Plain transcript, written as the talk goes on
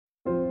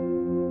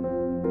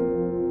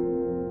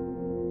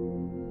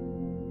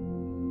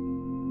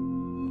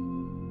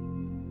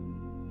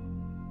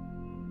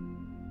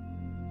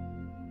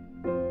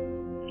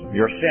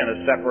Your sin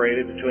is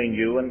separated between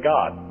you and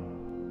God.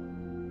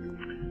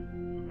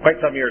 Quite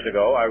some years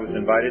ago, I was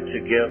invited to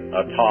give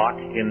a talk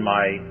in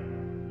my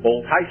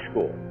old high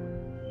school.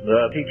 The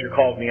teacher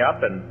called me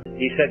up and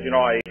he said,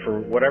 for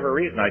whatever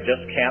reason, I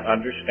just can't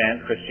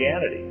understand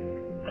Christianity.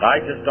 I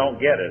just don't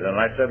get it. And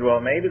I said,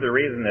 well, maybe the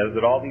reason is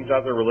that all these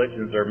other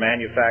religions are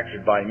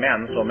manufactured by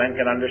men so men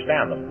can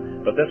understand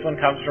them. But this one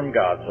comes from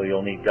God, so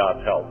you'll need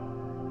God's help.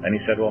 And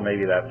he said, well,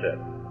 maybe that's it.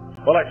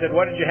 Well, I said,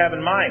 what did you have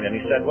in mind? And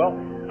he said, well,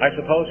 I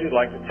suppose you'd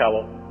like to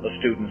tell the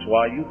students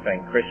why you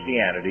think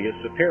Christianity is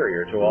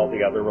superior to all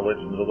the other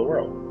religions of the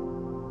world.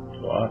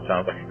 Well, that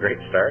sounds like a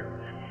great start.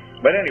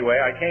 But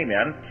anyway, I came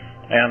in,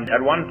 and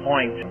at one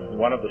point,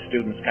 one of the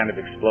students kind of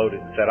exploded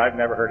and said, I've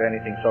never heard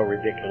anything so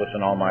ridiculous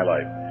in all my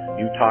life.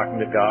 You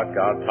talking to God,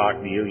 God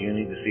talking to you, you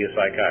need to see a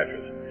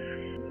psychiatrist.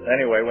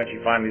 Anyway, when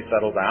she finally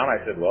settled down, I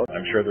said, well,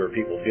 I'm sure there are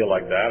people who feel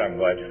like that. I'm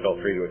glad you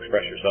felt free to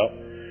express yourself.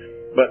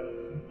 But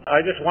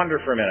I just wonder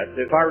for a minute,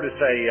 if I were to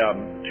say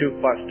 2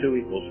 plus 2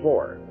 equals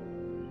 4,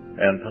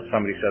 and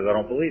somebody says, I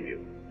don't believe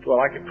you. Well,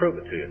 I can prove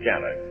it to you,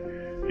 can't I?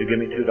 You give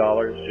me $2,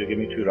 you give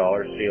me $2,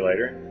 see you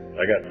later.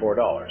 I got $4,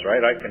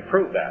 right? I can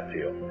prove that to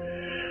you.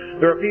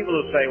 There are people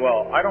who say,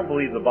 well, I don't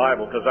believe the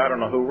Bible because I don't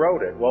know who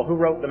wrote it. Well, who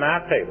wrote the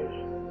math tables?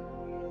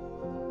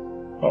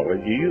 Oh, well,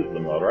 you use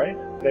them though, right?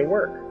 They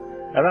work.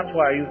 And that's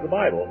why I use the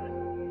Bible.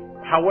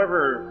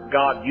 However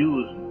God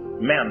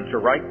used men to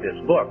write this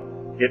book,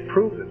 it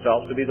proves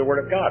itself to be the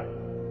Word of God.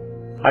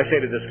 I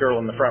say to this girl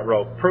in the front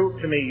row,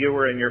 prove to me you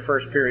were in your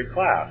first period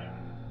class.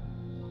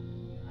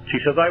 She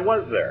says, I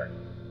was there.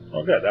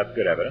 Well, good. That's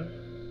good evidence.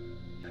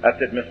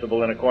 That's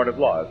admissible in a court of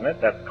law, isn't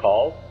it? That's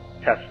called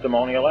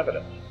testimonial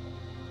evidence.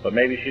 But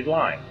maybe she's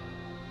lying.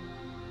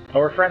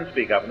 Or her friends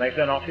speak up and they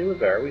say, no, she was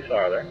there. We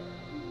saw her there.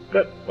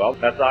 Good. Well,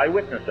 that's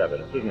eyewitness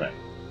evidence, isn't it?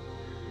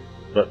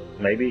 But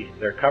maybe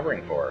they're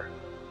covering for her.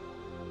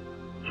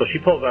 So she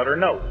pulls out her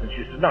notes and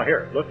she says, no,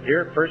 here, look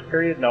here, first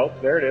period notes.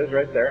 There it is,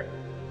 right there.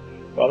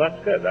 Well,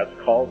 that's good. That's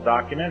called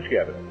documentary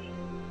evidence.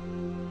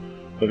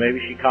 But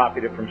maybe she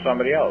copied it from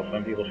somebody else.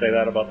 Some people say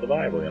that about the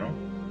Bible,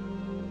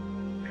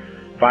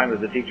 Finally,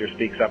 the teacher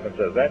speaks up and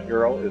says, that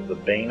girl is the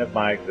bane of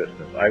my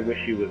existence. I wish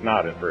she was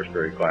not in first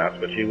period class,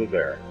 but she was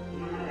there.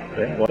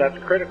 See? Well, that's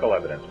critical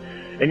evidence.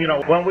 And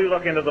when we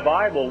look into the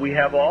Bible, we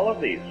have all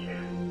of these.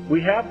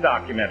 We have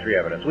documentary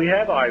evidence. We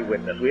have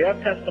eyewitness. We have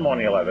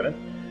testimonial evidence.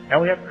 And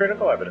we have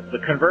critical evidence.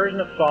 The conversion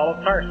of Saul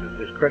of Tarsus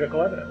is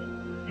critical evidence.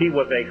 He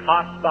was a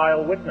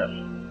hostile witness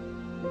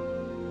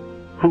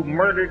who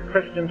murdered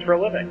Christians for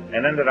a living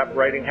and ended up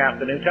writing half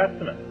the New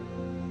Testament.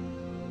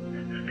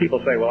 People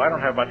say, well, I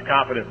don't have much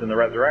confidence in the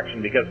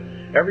resurrection because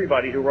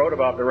everybody who wrote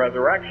about the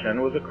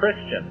resurrection was a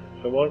Christian.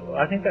 So, well,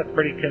 I think that's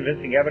pretty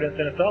convincing evidence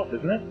in itself,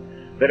 isn't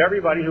it? That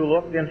everybody who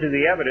looked into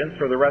the evidence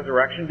for the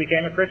resurrection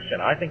became a Christian.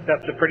 I think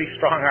that's a pretty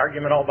strong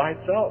argument all by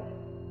itself.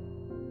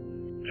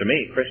 To me,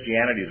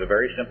 Christianity is a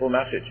very simple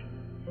message.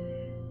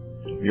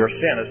 Your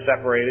sin is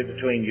separated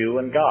between you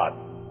and God.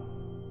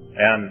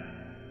 And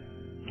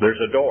there's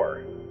a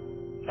door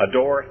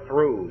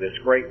through this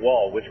great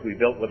wall which we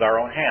built with our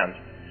own hands.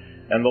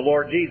 And the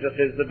Lord Jesus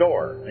is the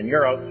door. And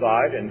you're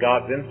outside and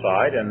God's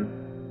inside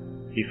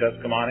and He says,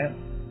 come on in.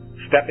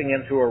 Stepping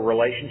into a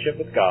relationship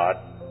with God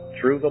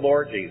through the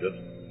Lord Jesus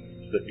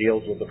that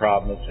deals with the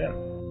problem of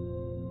sin.